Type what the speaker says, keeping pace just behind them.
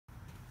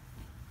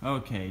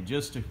Okay,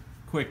 just a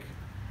quick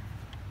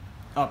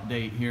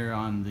update here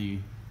on the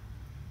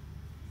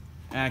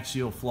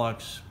axial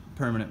flux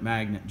permanent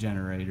magnet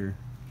generator.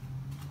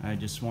 I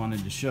just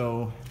wanted to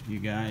show you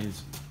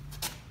guys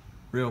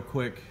real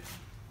quick.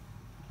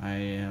 I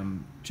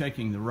am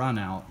checking the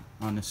runout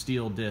on the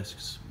steel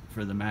discs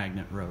for the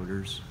magnet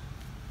rotors,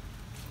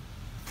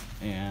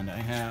 and I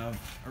have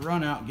a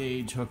runout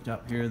gauge hooked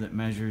up here that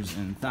measures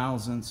in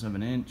thousandths of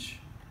an inch,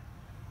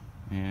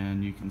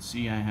 and you can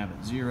see I have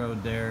it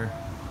zeroed there.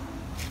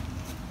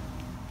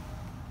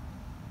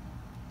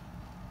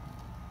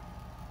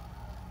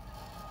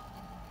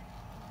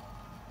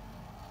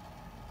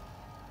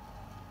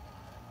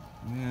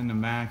 And the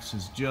max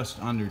is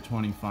just under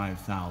 25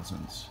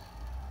 thousandths.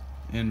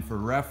 And for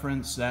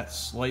reference, that's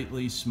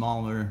slightly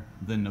smaller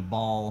than the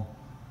ball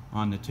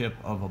on the tip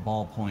of a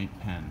ballpoint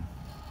pen.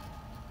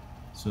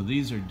 So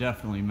these are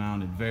definitely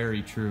mounted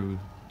very true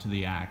to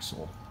the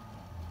axle.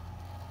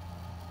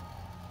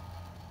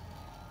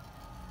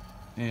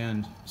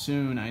 And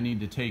soon I need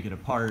to take it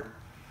apart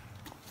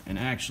and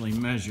actually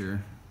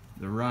measure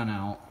the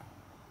runout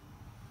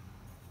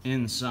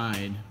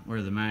inside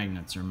where the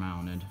magnets are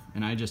mounted.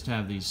 And I just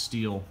have these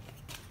steel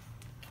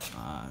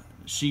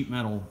sheet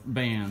metal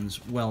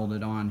bands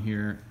welded on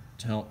here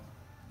to help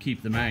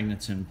keep the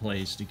magnets in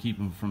place, to keep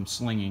them from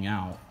slinging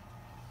out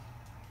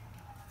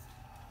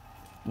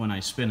when I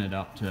spin it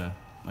up to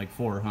like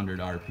 400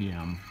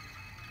 RPM.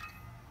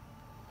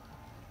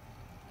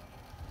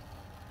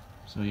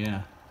 So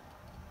yeah,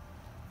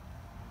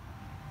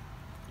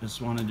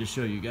 just wanted to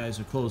show you guys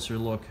a closer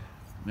look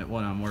at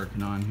what I'm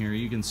working on here.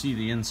 You can see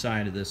the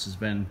inside of this has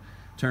been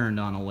turned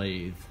on a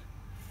lathe,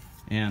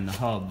 and the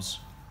hubs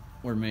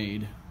were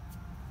made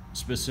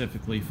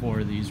specifically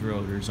for these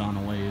rotors on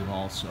a lathe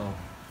also.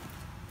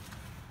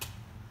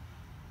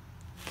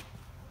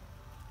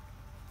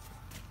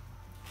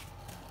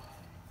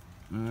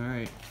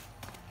 Alright,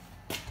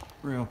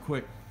 real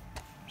quick,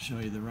 show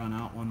you the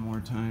runout one more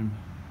time.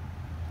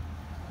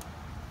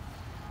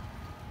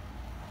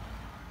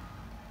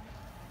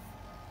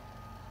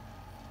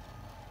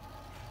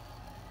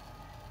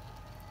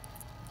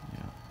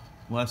 Yeah,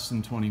 less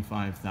than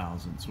 25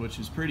 thousandths, which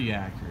is pretty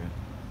accurate.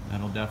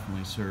 That'll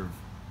definitely serve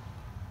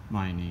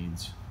my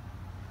needs.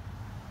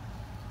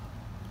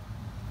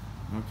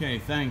 Okay,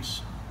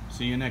 thanks.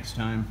 See you next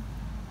time.